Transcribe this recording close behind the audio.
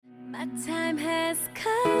My time has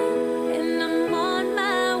come and I'm on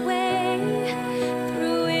my way.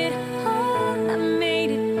 Through it all, I made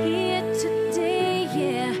it here today,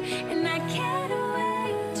 yeah. And I can't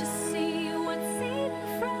wait to see what's in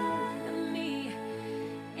front of me.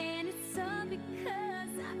 And it's all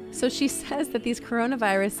because So she says that these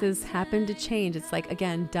coronaviruses happen to change. It's like,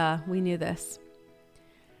 again, duh, we knew this.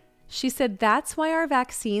 She said that's why our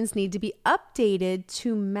vaccines need to be updated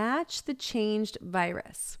to match the changed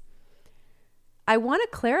virus. I want to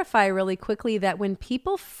clarify really quickly that when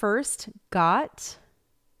people first got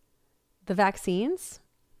the vaccines,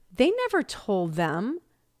 they never told them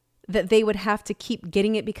that they would have to keep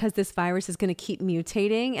getting it because this virus is going to keep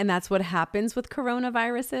mutating, and that's what happens with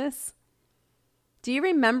coronaviruses. Do you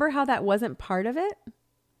remember how that wasn't part of it?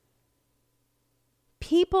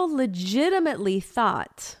 People legitimately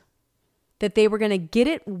thought that they were going to get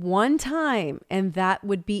it one time and that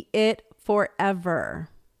would be it forever.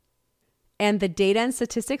 And the data and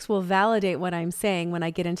statistics will validate what I'm saying when I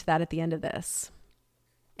get into that at the end of this.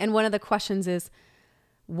 And one of the questions is,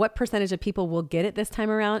 what percentage of people will get it this time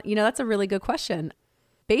around? You know, that's a really good question.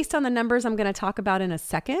 Based on the numbers I'm going to talk about in a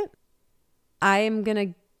second, I am going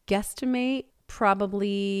to guesstimate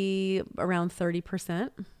probably around 30%.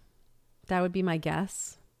 That would be my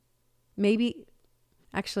guess. Maybe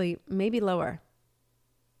lower.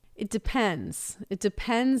 It depends. It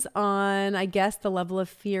depends on, I guess, the level of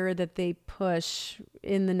fear that they push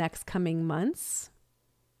in the next coming months.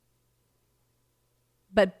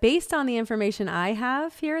 But based on the information I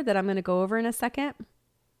have here that I'm going to go over in a second,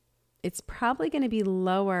 it's probably going to be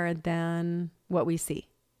lower than what we see.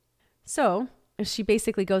 So she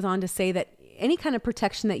basically goes on to say that any kind of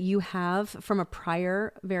protection that you have from a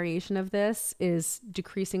prior variation of this is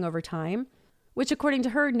decreasing over time, which according to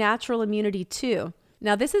her, natural immunity too.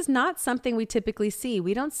 Now, this is not something we typically see.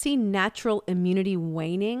 We don't see natural immunity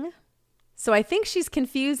waning. So I think she's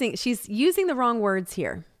confusing. She's using the wrong words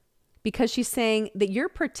here because she's saying that your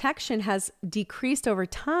protection has decreased over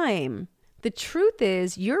time. The truth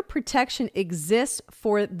is your protection exists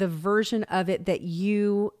for the version of it that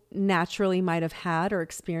you naturally might have had or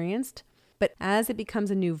experienced. But as it becomes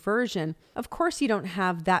a new version, of course, you don't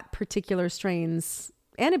have that particular strain's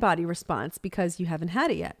antibody response because you haven't had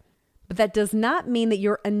it yet. But that does not mean that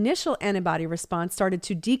your initial antibody response started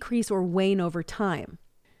to decrease or wane over time.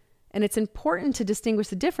 And it's important to distinguish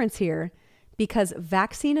the difference here because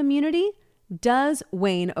vaccine immunity does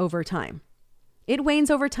wane over time. It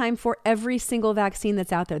wanes over time for every single vaccine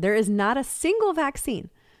that's out there. There is not a single vaccine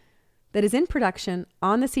that is in production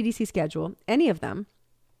on the CDC schedule, any of them,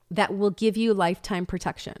 that will give you lifetime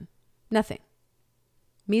protection. Nothing.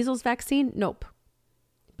 Measles vaccine? Nope.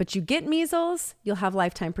 But you get measles, you'll have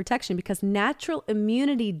lifetime protection because natural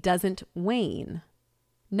immunity doesn't wane.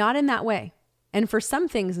 Not in that way. And for some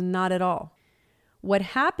things, not at all. What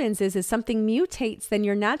happens is something mutates, then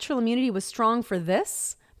your natural immunity was strong for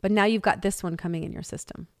this, but now you've got this one coming in your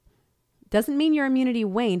system. Doesn't mean your immunity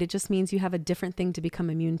waned. It just means you have a different thing to become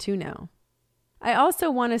immune to now. I also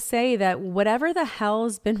want to say that whatever the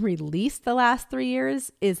hell's been released the last 3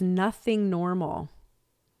 years is nothing normal.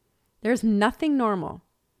 There's nothing normal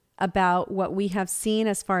about what we have seen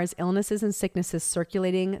as far as illnesses and sicknesses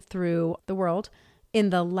circulating through the world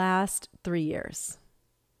in the last 3 years.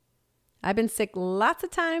 I've been sick lots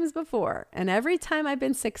of times before, and every time I've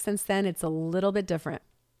been sick since then, it's a little bit different.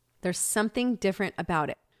 There's something different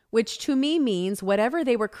about it, which to me means whatever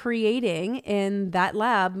they were creating in that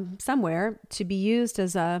lab somewhere to be used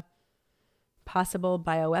as a possible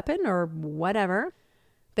bioweapon or whatever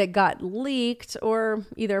that got leaked or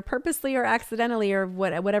either purposely or accidentally or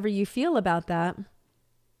whatever you feel about that.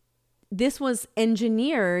 This was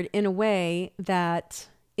engineered in a way that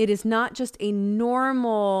it is not just a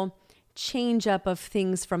normal change up of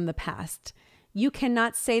things from the past. You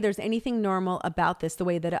cannot say there's anything normal about this, the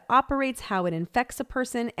way that it operates, how it infects a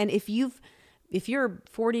person. And if you're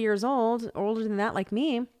 40 years old, older than that like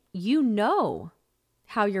me, you know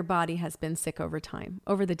how your body has been sick over time,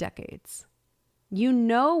 over the decades. You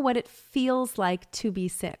know what it feels like to be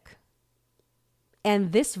sick.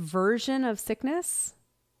 And this version of sickness,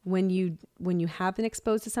 when you have been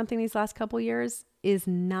exposed to something these last couple of years, is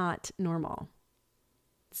not normal.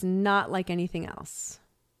 It's not like anything else.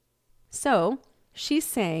 So she's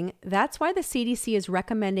saying that's why the CDC is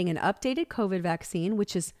recommending an updated COVID vaccine,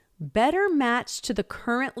 which is better matched to the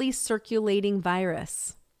currently circulating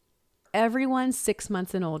virus. Everyone 6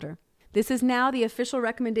 months and older. This is now the official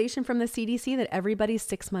recommendation from the CDC that everybody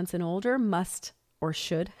 6 months and older must or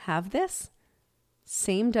should have this.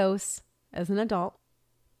 Same dose as an adult.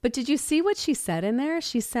 But did you see what she said in there?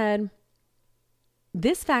 She said,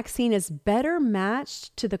 this vaccine is better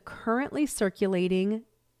matched to the currently circulating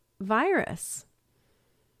virus.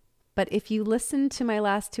 But if you listen to my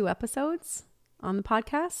last 2 episodes on the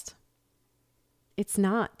podcast, it's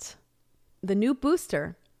not. The new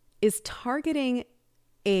booster is targeting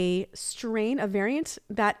a strain, a variant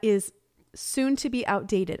that is soon to be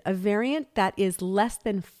outdated, a variant that is less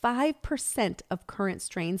than 5% of current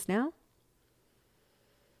strains now.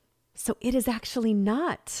 So it is actually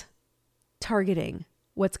not targeting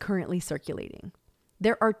what's currently circulating.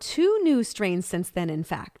 There are 2 new strains since then, in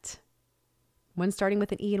fact. One starting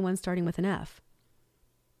with an E and one starting with an F.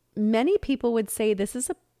 Many people would say this is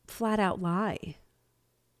a flat out lie,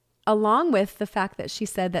 along with the fact that she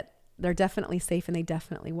said that they're definitely safe and they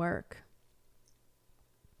definitely work.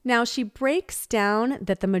 Now, she breaks down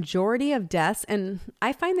that the majority of deaths, and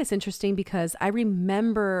I find this interesting because I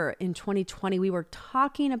remember in 2020, we were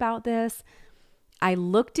talking about this. I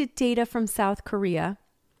looked at data from South Korea.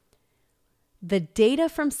 The data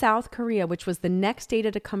from South Korea, which was the next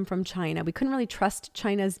data to come from China, we couldn't really trust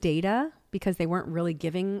China's data because they weren't really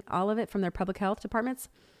giving all of it from their public health departments.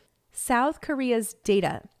 South Korea's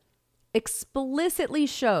data explicitly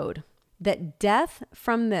showed that death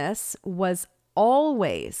from this was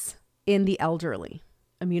always in the elderly,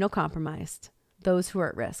 immunocompromised, those who are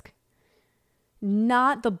at risk.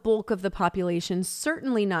 Not the bulk of the population,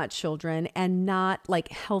 certainly not children, and not like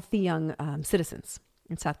healthy young citizens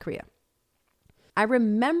in South Korea. I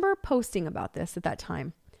remember posting about this at that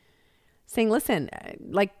time, saying, listen,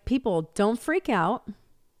 like people, don't freak out.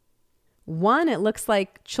 One, it looks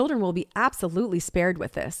like children will be absolutely spared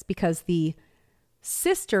with this because the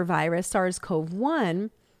sister virus, SARS-CoV-1,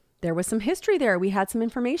 there was some history there. We had some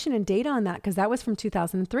information and data on that because that was from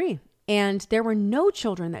 2003. And there were no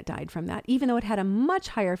children that died from that, even though it had a much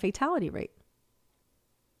higher fatality rate.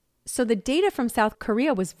 So the data from South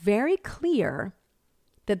Korea was very clear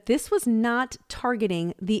that this was not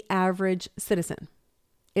targeting the average citizen.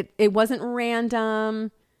 It wasn't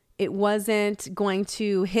random. It wasn't going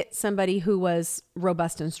to hit somebody who was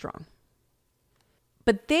robust and strong.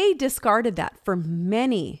 But they discarded that for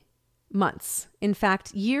many months. In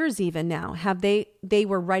fact, years even now, they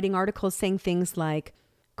were writing articles saying things like,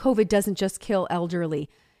 COVID doesn't just kill elderly.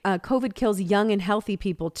 COVID kills young and healthy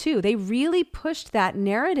people too. They really pushed that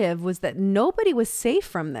narrative, was that nobody was safe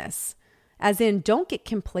from this, as in don't get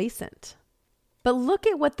complacent. But look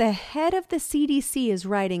at what the head of the CDC is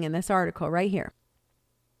writing in this article right here.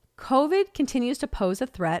 COVID continues to pose a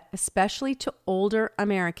threat, especially to older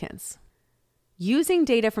Americans. Using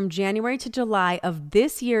data from January to July of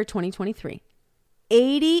this year, 2023,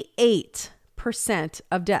 88%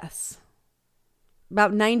 of deaths,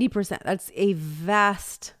 about 90%, that's a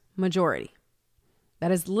vast majority.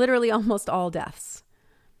 That is literally almost all deaths,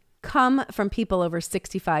 come from people over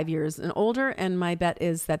 65 years and older, and my bet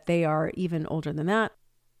is that they are even older than that,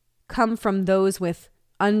 come from those with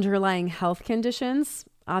underlying health conditions,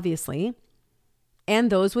 obviously, and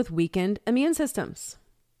those with weakened immune systems.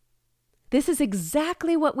 This is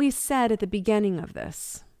exactly what we said at the beginning of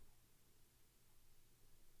this.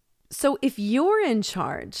 So if you're in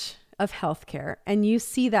charge of healthcare and you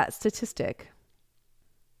see that statistic,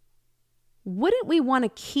 wouldn't we want to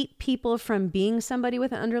keep people from being somebody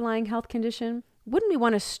with an underlying health condition? Wouldn't we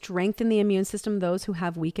want to strengthen the immune system of those who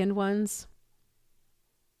have weakened ones?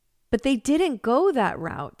 But they didn't go that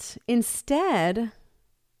route. Instead,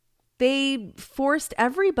 they forced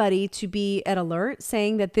everybody to be at alert,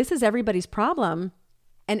 saying that this is everybody's problem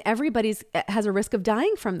and everybody has a risk of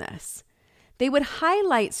dying from this. They would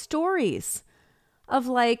highlight stories of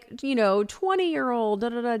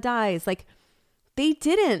 20-year-old dies. Like, they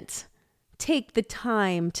didn't take the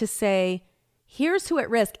time to say, here's who at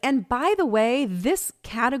risk. And by the way, this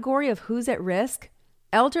category of who's at risk,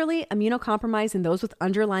 elderly, immunocompromised, and those with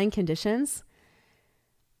underlying conditions,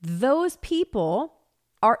 those people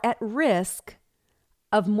are at risk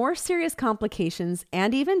of more serious complications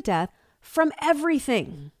and even death from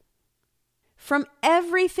everything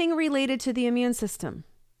related to the immune system.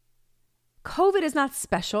 COVID is not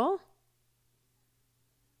special.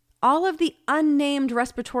 All of the unnamed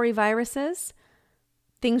respiratory viruses,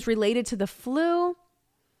 things related to the flu,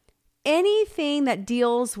 anything that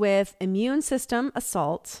deals with immune system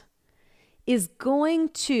assault is going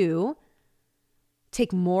to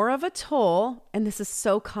take more of a toll, and this is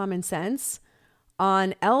so common sense,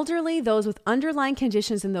 on elderly, those with underlying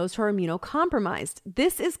conditions, and those who are immunocompromised.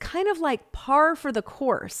 This is kind of like par for the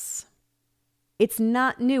course. It's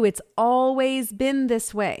not new. It's always been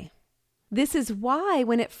this way. This is why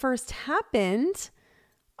when it first happened,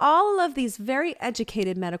 all of these very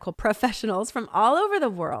educated medical professionals from all over the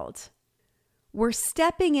world we're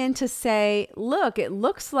stepping in to say, look, it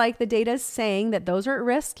looks like the data is saying that those are at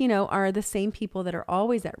risk, are the same people that are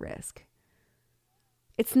always at risk.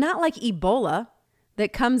 It's not like Ebola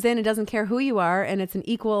that comes in and doesn't care who you are and it's an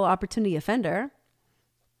equal opportunity offender.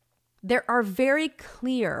 There are very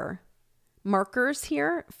clear markers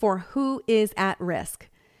here for who is at risk,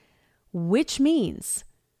 which means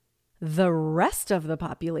the rest of the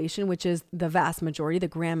population, which is the vast majority, the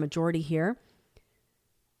grand majority here,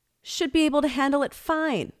 should be able to handle it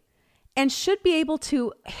fine and should be able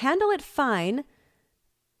to handle it fine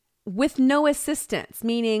with no assistance,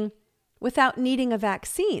 meaning without needing a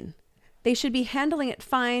vaccine. They should be handling it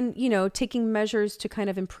fine, taking measures to kind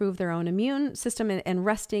of improve their own immune system and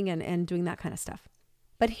resting and doing that kind of stuff.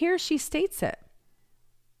 But here she states it.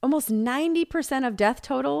 Almost 90% of death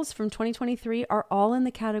totals from 2023 are all in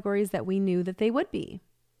the categories that we knew that they would be.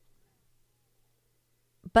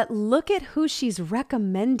 But look at who she's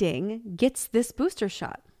recommending gets this booster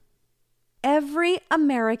shot. Every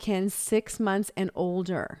American 6 months and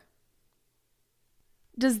older.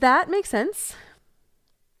 Does that make sense?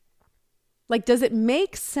 Like, does it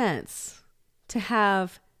make sense to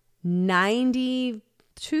have 93%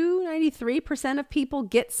 of people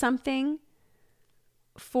get something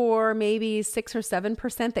for maybe 6 or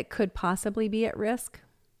 7% that could possibly be at risk?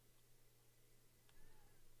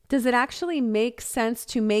 Does it actually make sense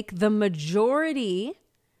to make the majority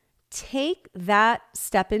take that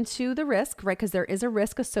step into the risk, right? Because there is a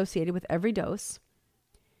risk associated with every dose.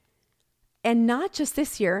 And not just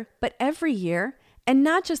this year, but every year. And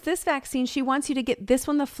not just this vaccine. She wants you to get this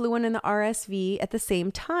one, the flu one, and the RSV at the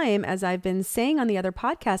same time, as I've been saying on the other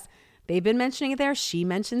podcast. They've been mentioning it there. She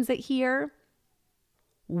mentions it here.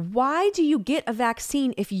 Why do you get a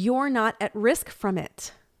vaccine if you're not at risk from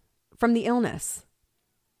it, from the illness?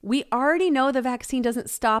 We already know the vaccine doesn't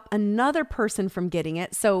stop another person from getting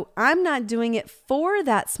it, so I'm not doing it for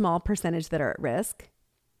that small percentage that are at risk.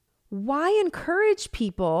 Why encourage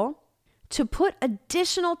people to put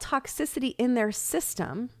additional toxicity in their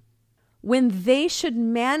system when they should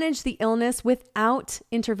manage the illness without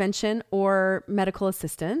intervention or medical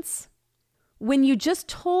assistance? When you just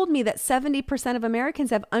told me that 70% of Americans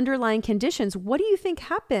have underlying conditions, what do you think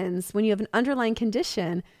happens when you have an underlying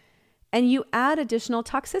condition and you add additional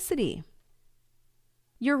toxicity?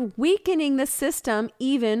 You're weakening the system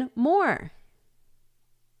even more.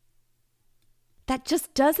 That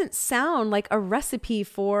just doesn't sound like a recipe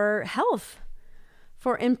for health,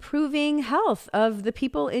 for improving health of the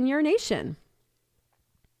people in your nation.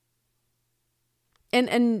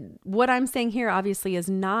 And what I'm saying here obviously is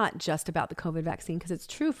not just about the COVID vaccine, because it's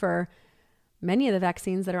true for many of the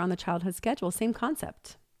vaccines that are on the childhood schedule, same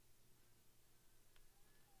concept.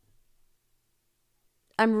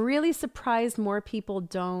 I'm really surprised more people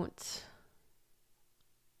don't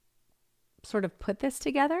sort of put this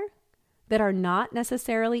together that are not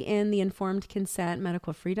necessarily in the informed consent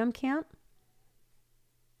medical freedom camp.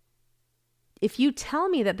 If you tell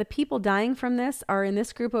me that the people dying from this are in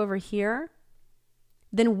this group over here,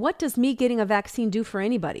 then what does me getting a vaccine do for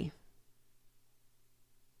anybody?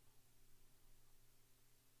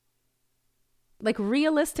 Like,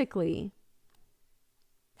 realistically,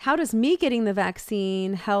 how does me getting the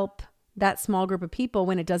vaccine help that small group of people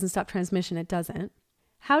when it doesn't stop transmission? It doesn't.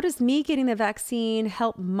 How does me getting the vaccine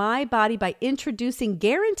help my body by introducing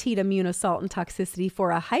guaranteed immune assault and toxicity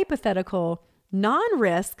for a hypothetical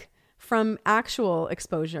non-risk from actual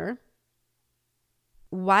exposure?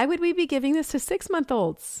 Why would we be giving this to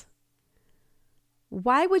 6-month-olds?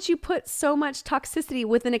 Why would you put so much toxicity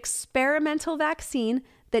with an experimental vaccine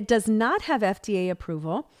that does not have FDA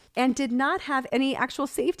approval and did not have any actual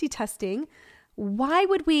safety testing? Why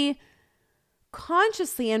would we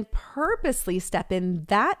consciously and purposely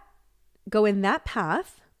go in that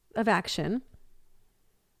path of action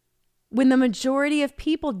when the majority of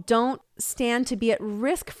people don't stand to be at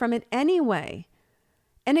risk from it anyway?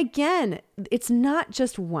 And again, it's not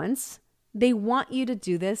just once. They want you to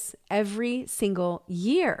do this every single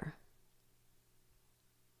year.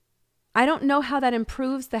 I don't know how that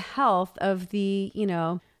improves the health of the,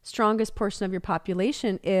 strongest portion of your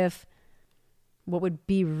population if what would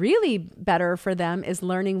be really better for them is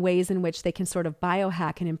learning ways in which they can sort of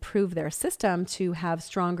biohack and improve their system to have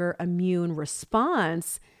stronger immune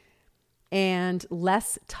response and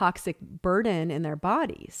less toxic burden in their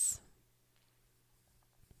bodies.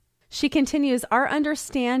 She continues, our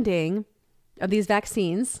understanding of these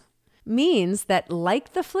vaccines means that,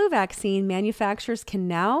 like the flu vaccine, manufacturers can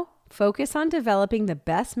now focus on developing the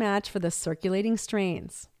best match for the circulating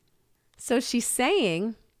strains. So she's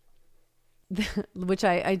saying, which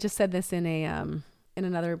I just said this in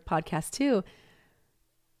another podcast too,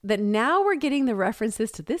 that now we're getting the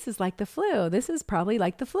references to this is like the flu. This is probably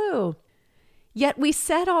like the flu. Yet we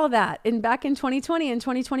said all that back in 2020 and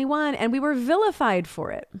 2021, and we were vilified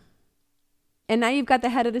for it. And now you've got the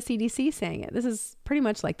head of the CDC saying it. This is pretty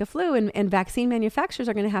much like the flu, and vaccine manufacturers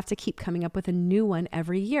are going to have to keep coming up with a new one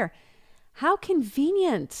every year. How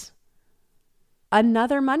convenient.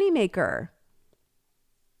 Another moneymaker.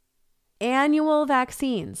 Annual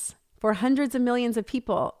vaccines for hundreds of millions of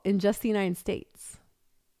people in just the United States.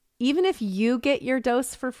 Even if you get your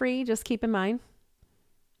dose for free, just keep in mind,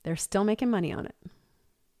 they're still making money on it.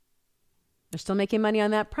 They're still making money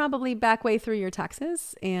on that, probably back way through your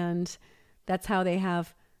taxes. And that's how they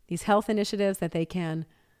have these health initiatives that they can,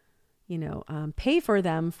 pay for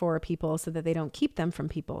them for people so that they don't keep them from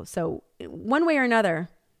people. So one way or another,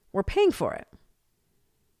 we're paying for it.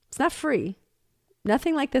 It's not free.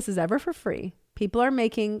 Nothing like this is ever for free. People are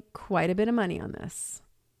making quite a bit of money on this.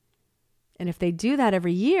 And if they do that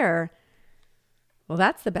every year, well,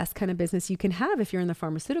 that's the best kind of business you can have if you're in the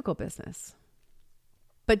pharmaceutical business.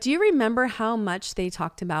 But do you remember how much they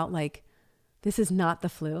talked about, like, this is not the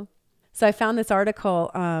flu? So I found this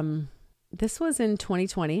article. This was in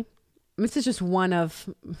 2020. This is just one of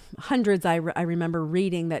hundreds I remember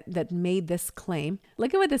reading that made this claim.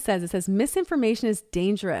 Look at what this says. It says, misinformation is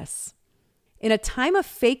dangerous. In a time of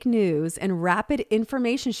fake news and rapid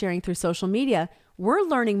information sharing through social media, we're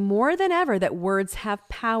learning more than ever that words have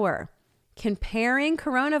power. Comparing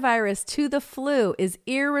coronavirus to the flu is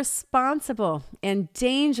irresponsible and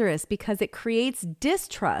dangerous because it creates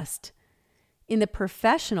distrust in the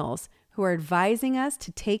professionals who are advising us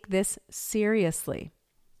to take this seriously.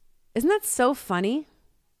 Isn't that so funny?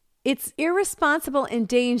 It's irresponsible and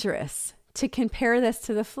dangerous to compare this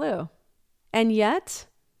to the flu. And yet,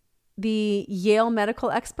 the Yale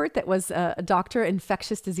medical expert that was a doctor,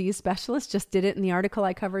 infectious disease specialist, just did it in the article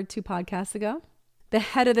I covered 2 podcasts ago. The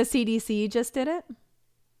head of the CDC just did it.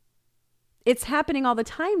 It's happening all the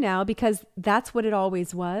time now because that's what it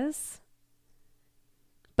always was.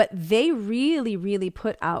 But they really, really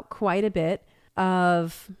put out quite a bit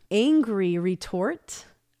of angry retort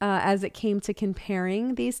as it came to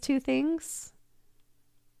comparing these two things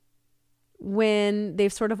when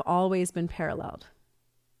they've sort of always been paralleled.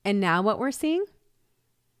 And now what we're seeing?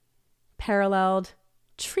 Paralleled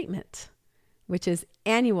treatment, which is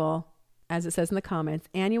annual, as it says in the comments,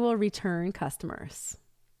 annual return customers.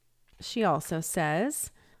 She also says,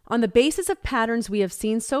 on the basis of patterns we have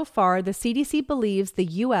seen so far, the CDC believes the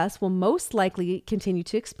U.S. will most likely continue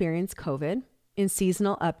to experience COVID in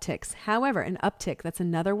seasonal upticks. However, an uptick, that's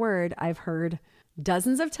another word I've heard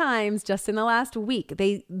dozens of times just in the last week.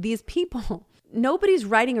 These people, nobody's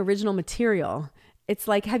writing original material. It's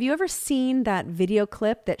like, have you ever seen that video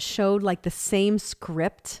clip that showed like the same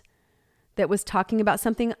script that was talking about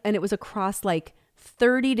something and it was across like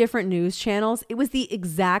 30 different news channels? It was the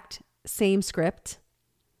exact same script.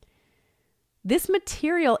 This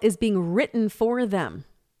material is being written for them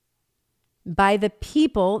by the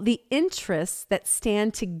people, the interests that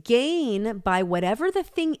stand to gain by whatever the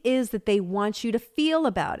thing is that they want you to feel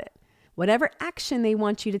about it, whatever action they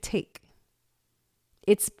want you to take.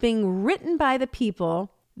 It's being written by the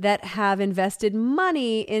people that have invested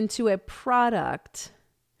money into a product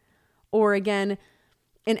or, again,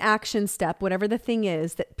 an action step, whatever the thing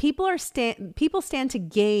is, that people stand to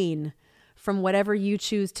gain from whatever you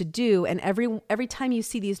choose to do. And every time you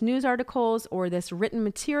see these news articles or this written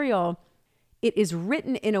material, it is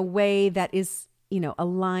written in a way that is,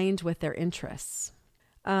 aligned with their interests.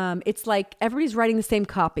 It's like everybody's writing the same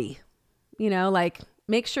copy, like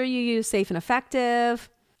make sure you use safe and effective,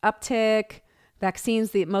 uptick,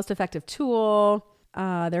 vaccines, the most effective tool.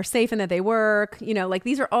 They're safe in that they work. Like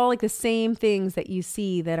these are all like the same things that you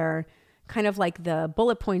see that are kind of like the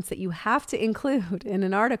bullet points that you have to include in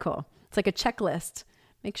an article. It's like a checklist.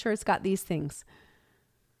 Make sure it's got these things.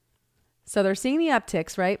 So they're seeing the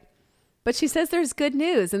upticks, right? But she says there's good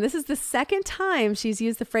news. And this is the second time she's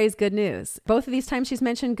used the phrase good news. Both of these times she's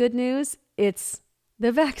mentioned good news. It's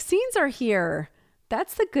the vaccines are here.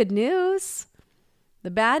 That's the good news.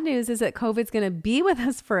 The bad news is that COVID's going to be with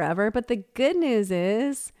us forever. But the good news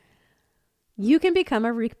is you can become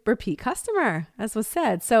a repeat customer, as was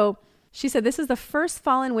said. So she said this is the first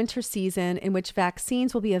fall and winter season in which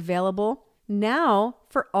vaccines will be available now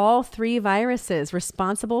for all 3 viruses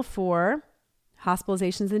responsible for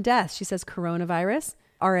hospitalizations and deaths. She says coronavirus,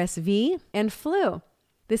 RSV, and flu.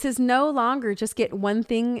 This is no longer just get one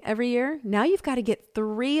thing every year. Now you've got to get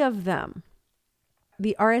 3 of them.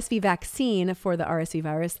 The RSV vaccine for the RSV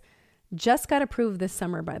virus just got approved this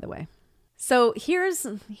summer, by the way. So here's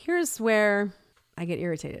where I get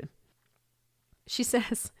irritated. She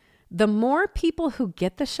says, The more people who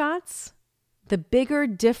get the shots, the bigger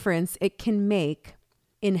difference it can make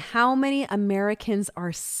in how many Americans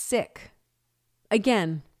are sick.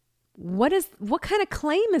 Again, what kind of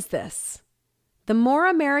claim is this? The more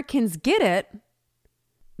Americans get it,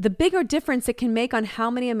 the bigger difference it can make on how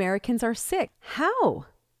many Americans are sick. How?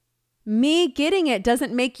 Me getting it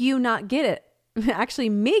doesn't make you not get it. Actually,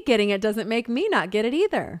 me getting it doesn't make me not get it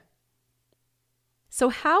either. So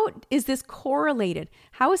how is this correlated?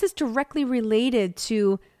 How is this directly related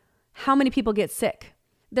to how many people get sick?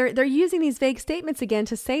 They're using these vague statements again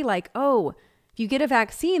to say like, oh, if you get a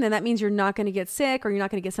vaccine, then that means you're not going to get sick or you're not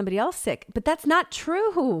going to get somebody else sick. But that's not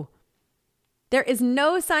true. There is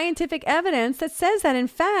no scientific evidence that says that. In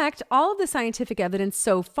fact, all of the scientific evidence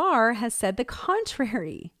so far has said the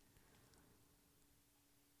contrary.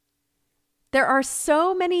 There are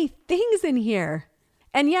so many things in here.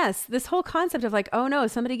 And yes, this whole concept of like, oh no,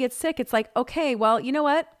 somebody gets sick. It's like, okay, well, you know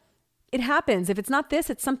what? It happens. If it's not this,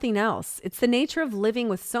 it's something else. It's the nature of living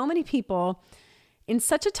with so many people in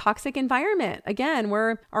such a toxic environment. Again,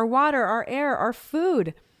 where our water, our air, our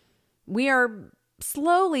food, we are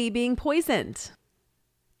slowly being poisoned.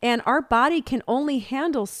 And our body can only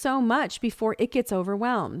handle so much before it gets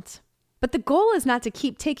overwhelmed. But the goal is not to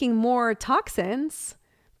keep taking more toxins.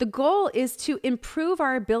 The goal is to improve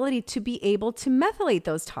our ability to be able to methylate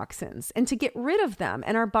those toxins and to get rid of them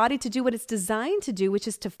and our body to do what it's designed to do, which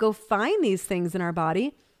is to go find these things in our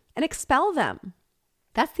body and expel them.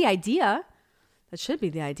 That's the idea. That should be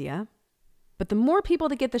the idea. But the more people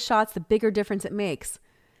that get the shots, the bigger difference it makes.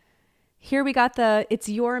 Here we got it's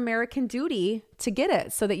your American duty to get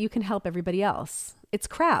it so that you can help everybody else. It's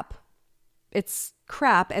crap. It's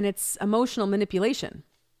crap and it's emotional manipulation.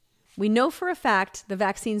 We know for a fact the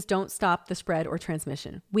vaccines don't stop the spread or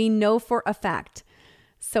transmission. We know for a fact.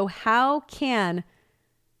 So how can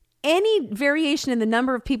any variation in the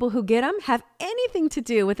number of people who get them have anything to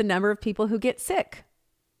do with the number of people who get sick?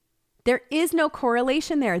 There is no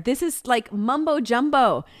correlation there. This is like mumbo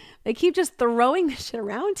jumbo. They keep just throwing this shit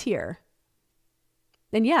around here.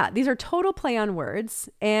 And yeah, these are total play on words.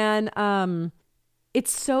 And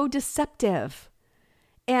it's so deceptive.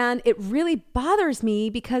 And it really bothers me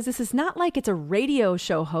because this is not like it's a radio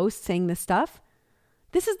show host saying this stuff.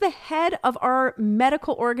 This is the head of our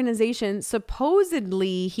medical organization,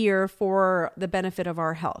 supposedly here for the benefit of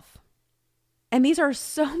our health. And these are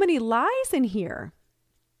so many lies in here.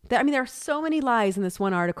 There are so many lies in this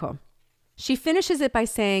one article. She finishes it by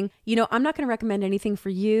saying, I'm not going to recommend anything for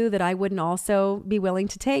you that I wouldn't also be willing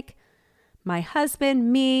to take. My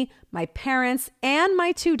husband, me, my parents, and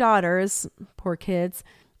my 2 daughters, poor kids,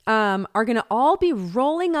 are going to all be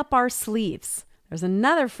rolling up our sleeves. There's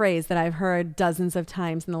another phrase that I've heard dozens of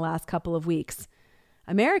times in the last couple of weeks.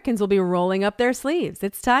 Americans will be rolling up their sleeves.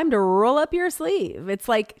 It's time to roll up your sleeve. It's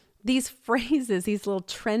like these phrases, these little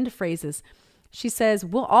trend phrases. She says,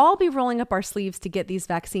 we'll all be rolling up our sleeves to get these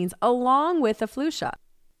vaccines along with a flu shot.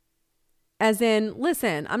 As in,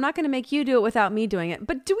 listen, I'm not going to make you do it without me doing it.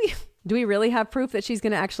 But do we really have proof that she's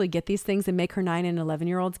going to actually get these things and make her 9 and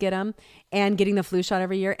 11-year-olds get them and getting the flu shot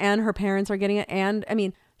every year and her parents are getting it? And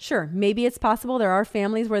sure, maybe it's possible. There are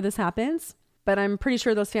families where this happens, but I'm pretty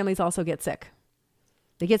sure those families also get sick.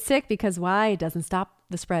 They get sick because why? It doesn't stop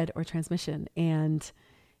the spread or transmission. And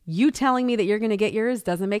you telling me that you're going to get yours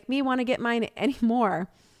doesn't make me want to get mine anymore,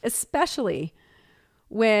 especially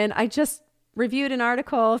when I just reviewed an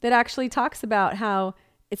article that actually talks about how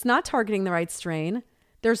it's not targeting the right strain.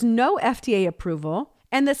 There's no FDA approval.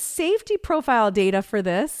 And the safety profile data for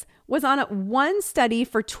this was on one study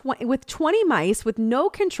with 20 mice with no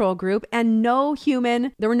control group and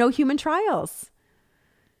there were no human trials.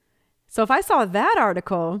 So if I saw that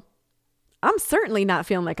article, I'm certainly not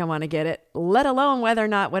feeling like I want to get it, let alone whether or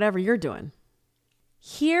not whatever you're doing.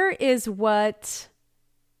 Here is what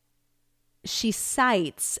she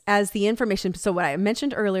cites as the information. So what I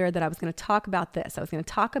mentioned earlier that I was going to talk about this. I was going to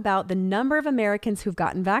talk about the number of Americans who've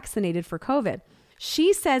gotten vaccinated for COVID.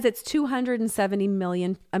 She says it's 270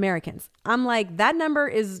 million Americans. I'm like, that number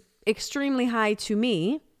is extremely high to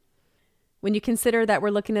me. When you consider that we're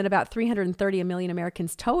looking at about 330 million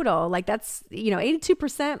Americans total, like that's,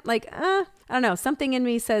 82%, I don't know, something in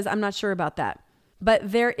me says I'm not sure about that.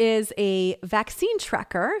 But there is a vaccine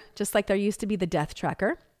tracker, just like there used to be the death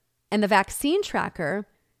tracker. And the vaccine tracker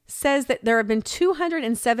says that there have been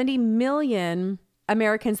 270 million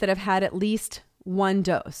Americans that have had at least one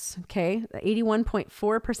dose, okay?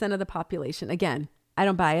 81.4% of the population. Again, I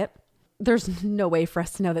don't buy it. There's no way for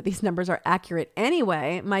us to know that these numbers are accurate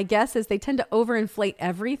anyway. My guess is they tend to overinflate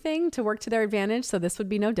everything to work to their advantage, so this would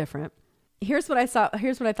be no different. Here's what I thought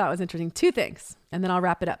was interesting. 2 things, and then I'll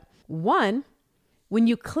wrap it up. 1, When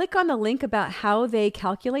you click on the link about how they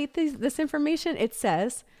calculate this information, it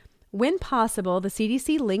says, when possible, the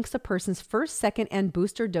CDC links a person's first, second, and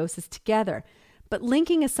booster doses together. But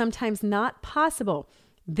linking is sometimes not possible.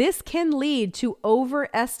 This can lead to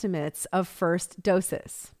overestimates of first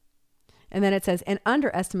doses. And then it says, and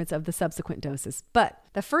underestimates of the subsequent doses. But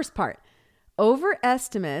the first part,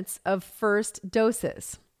 overestimates of first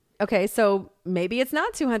doses. Okay, so maybe it's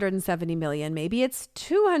not 270 million. Maybe it's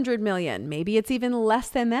 200 million. Maybe it's even less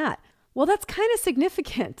than that. Well, that's kind of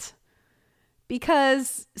significant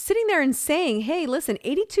because sitting there and saying, hey, listen,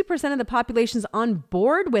 82% of the population's on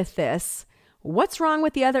board with this. What's wrong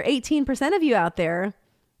with the other 18% of you out there?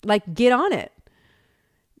 Like, get on it.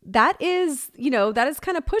 That is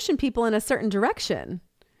kind of pushing people in a certain direction.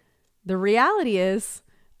 The reality is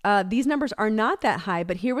these numbers are not that high,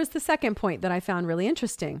 but here was the second point that I found really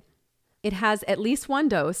interesting. It has at least one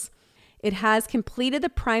dose. It has completed the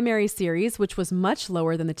primary series, which was much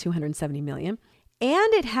lower than the 270 million.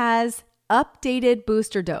 And it has updated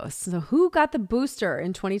booster dose. So who got the booster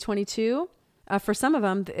in 2022? For some of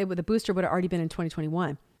them, the booster would have already been in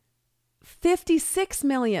 2021. 56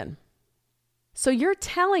 million. So you're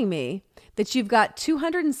telling me that you've got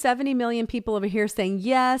 270 million people over here saying,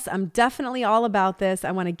 yes, I'm definitely all about this.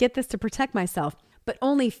 I want to get this to protect myself. But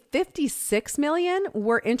only 56 million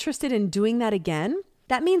were interested in doing that again.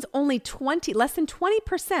 That means only less than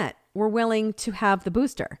 20% were willing to have the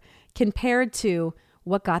booster compared to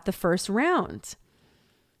what got the first round.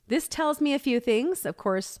 This tells me a few things. Of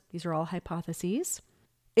course, these are all hypotheses.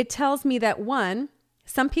 It tells me that one,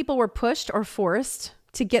 some people were pushed or forced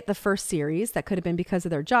to get the first series. That could have been because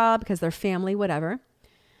of their job, because of their family, whatever.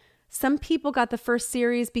 Some people got the first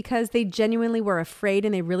series because they genuinely were afraid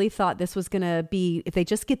and they really thought this was going to be, if they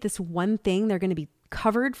just get this one thing, they're going to be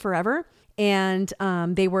covered forever. And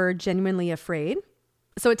they were genuinely afraid.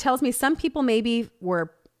 So it tells me some people maybe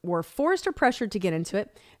were forced or pressured to get into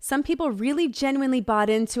it. Some people really genuinely bought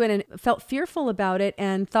into it and felt fearful about it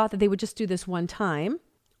and thought that they would just do this one time.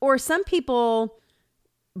 Or some people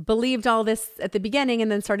believed all this at the beginning and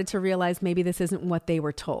then started to realize maybe this isn't what they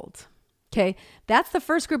were told. Okay, that's the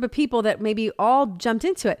first group of people that maybe all jumped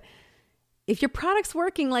into it. If your product's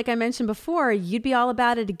working, like I mentioned before, you'd be all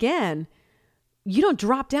about it again. You don't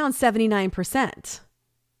drop down 79%.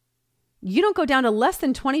 You don't go down to less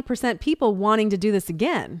than 20% people wanting to do this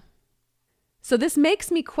again. So this makes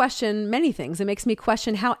me question many things. It makes me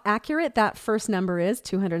question how accurate that first number is,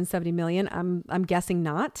 270 million. I'm guessing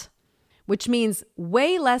not, which means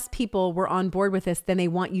way less people were on board with this than they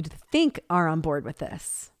want you to think are on board with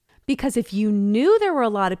this. Because if you knew there were a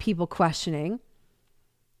lot of people questioning,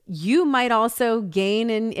 you might also gain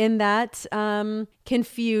in that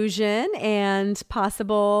confusion and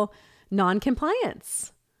possible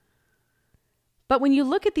non-compliance. But when you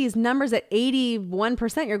look at these numbers at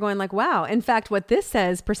 81%, you're going like, wow. In fact, what this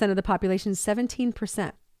says, percent of the population is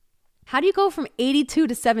 17%. How do you go from 82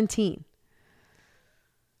 to 17?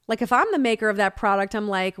 Like if I'm the maker of that product, I'm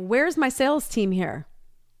like, where's my sales team here?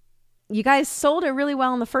 You guys sold it really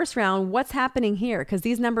well in the first round. What's happening here? Because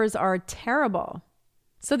these numbers are terrible.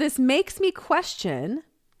 So this makes me question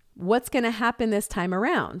what's going to happen this time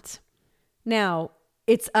around. Now,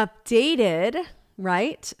 it's updated,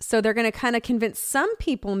 right? So they're going to kind of convince some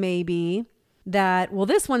people maybe that, well,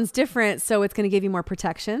 this one's different, so it's going to give you more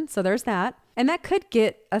protection. So there's that. And that could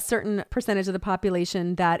get a certain percentage of the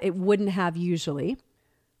population that it wouldn't have usually.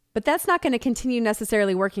 But that's not going to continue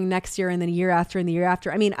necessarily working next year and then the year after and the year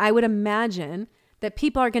after. I mean, I would imagine that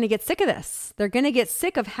people are going to get sick of this. They're going to get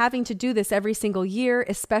sick of having to do this every single year,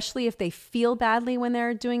 especially if they feel badly when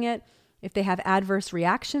they're doing it, if they have adverse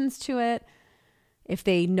reactions to it, if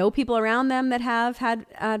they know people around them that have had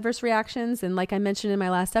adverse reactions. And like I mentioned in my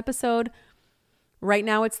last episode, right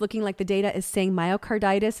now it's looking like the data is saying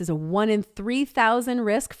myocarditis is a 1 in 3,000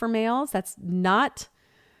 risk for males. That's not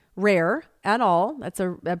rare at all. That's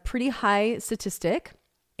a pretty high statistic.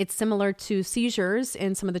 It's similar to seizures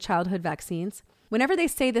in some of the childhood vaccines. Whenever they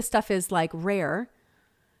say this stuff is like rare,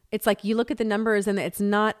 it's like you look at the numbers and it's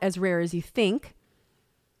not as rare as you think.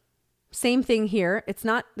 Same thing here.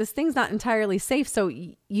 This thing's not entirely safe. So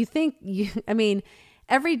you think,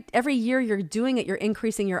 every year you're doing it, you're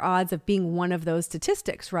increasing your odds of being one of those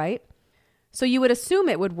statistics, right? So you would assume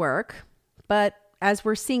it would work, but as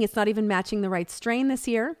we're seeing, it's not even matching the right strain this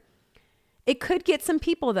year. It could get some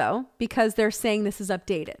people though, because they're saying this is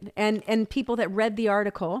updated and people that read the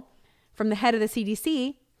article from the head of the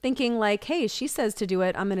CDC thinking like, hey, she says to do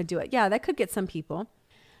it, I'm going to do it. Yeah, that could get some people.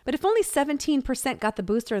 But if only 17% got the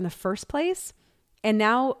booster in the first place, and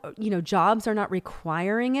now, jobs are not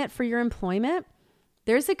requiring it for your employment,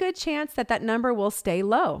 there's a good chance that number will stay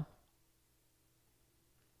low.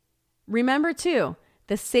 Remember too,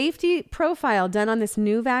 the safety profile done on this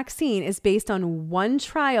new vaccine is based on one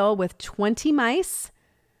trial with 20 mice.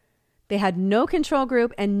 They had no control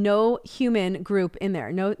group and no human group in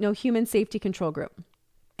there, no human safety control group,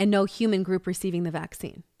 and no human group receiving the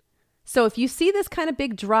vaccine. So if you see this kind of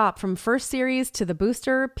big drop from first series to the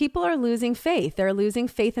booster, people are losing faith. They're losing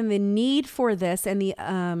faith in the need for this and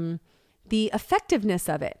the effectiveness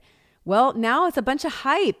of it. Well, now it's a bunch of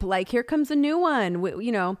hype. Like, here comes a new one,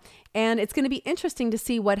 and it's going to be interesting to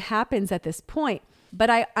see what happens at this point.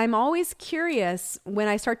 But I'm always curious when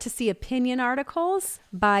I start to see opinion articles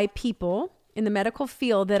by people in the medical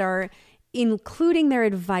field that are including their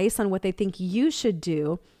advice on what they think you should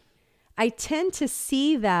do. I tend to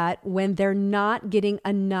see that when they're not getting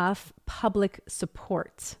enough public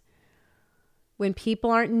support. When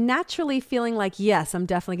people aren't naturally feeling like, yes, I'm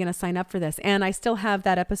definitely going to sign up for this. And I still have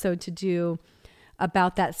that episode to do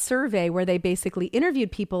about that survey where they basically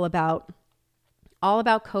interviewed people all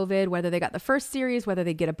about COVID, whether they got the first series, whether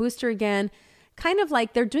they get a booster again. Kind of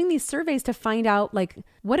like they're doing these surveys to find out, like,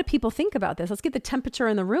 what do people think about this? Let's get the temperature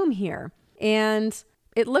in the room here. And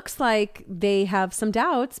it looks like they have some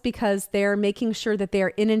doubts because they're making sure that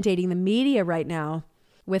they're inundating the media right now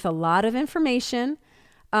with a lot of information.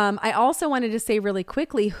 I also wanted to say really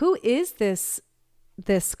quickly, who is this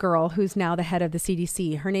girl who's now the head of the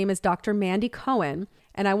CDC? Her name is Dr. Mandy Cohen.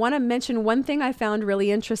 And I want to mention one thing I found really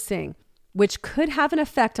interesting, which could have an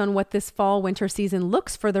effect on what this fall winter season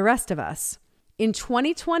looks for the rest of us. In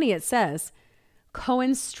 2020, it says,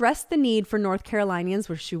 Cohen stressed the need for North Carolinians,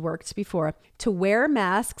 where she worked before, to wear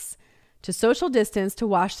masks, to social distance, to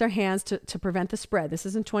wash their hands, to prevent the spread. This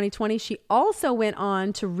is in 2020. She also went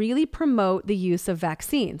on to really promote the use of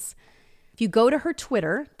vaccines. If you go to her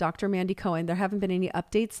Twitter, Dr. Mandy Cohen, there haven't been any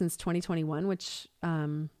updates since 2021, which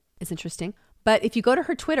is interesting. But if you go to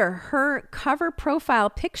her Twitter, her cover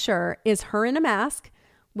profile picture is her in a mask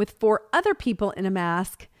with 4 other people in a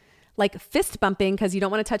mask, like fist bumping because you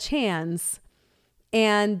don't want to touch hands.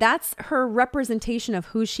 And that's her representation of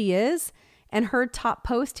who she is. And her top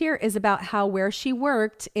post here is about how where she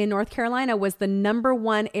worked in North Carolina was the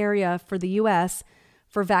 #1 area for the U.S.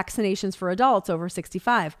 for vaccinations for adults over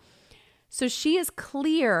 65. So she is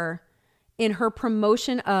clear in her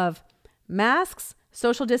promotion of masks,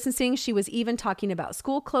 social distancing. She was even talking about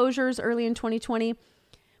school closures early in 2020,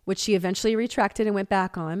 which she eventually retracted and went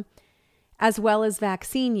back on, as well as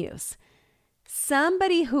vaccine use.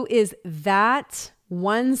 Somebody who is that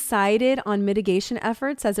one-sided on mitigation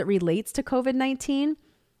efforts as it relates to COVID-19,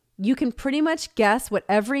 you can pretty much guess what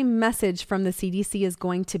every message from the CDC is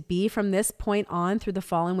going to be from this point on through the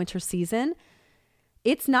fall and winter season.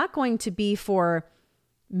 It's not going to be for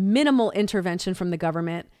minimal intervention from the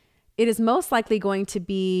government. It is most likely going to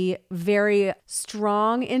be very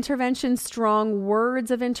strong intervention, strong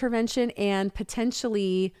words of intervention, and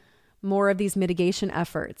potentially more of these mitigation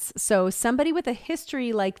efforts. So somebody with a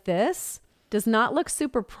history like this does not look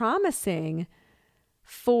super promising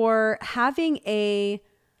for having a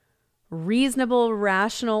reasonable,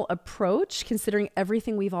 rational approach, considering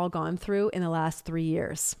everything we've all gone through in the last 3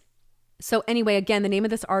 years. So anyway, again, the name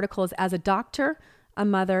of this article is As a Doctor, a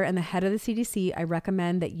Mother, and the Head of the CDC, I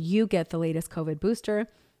recommend that you get the latest COVID booster.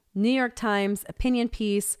 New York Times opinion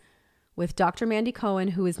piece with Dr. Mandy Cohen,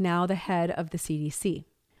 who is now the head of the CDC.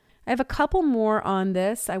 I have a couple more on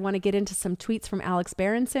this. I want to get into some tweets from Alex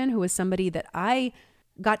Berenson, who is somebody that I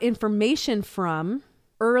got information from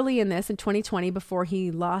early in this in 2020 before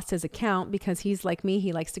he lost his account, because he's like me.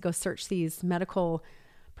 He likes to go search these medical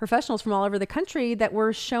professionals from all over the country that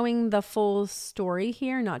were showing the full story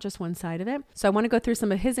here, not just one side of it. So I want to go through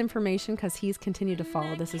some of his information because he's continued to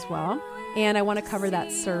follow this as well. And I want to cover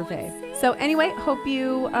that survey. So anyway, hope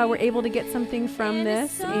you were able to get something from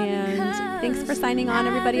this. And thanks for signing on,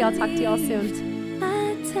 everybody. I'll talk to you all soon.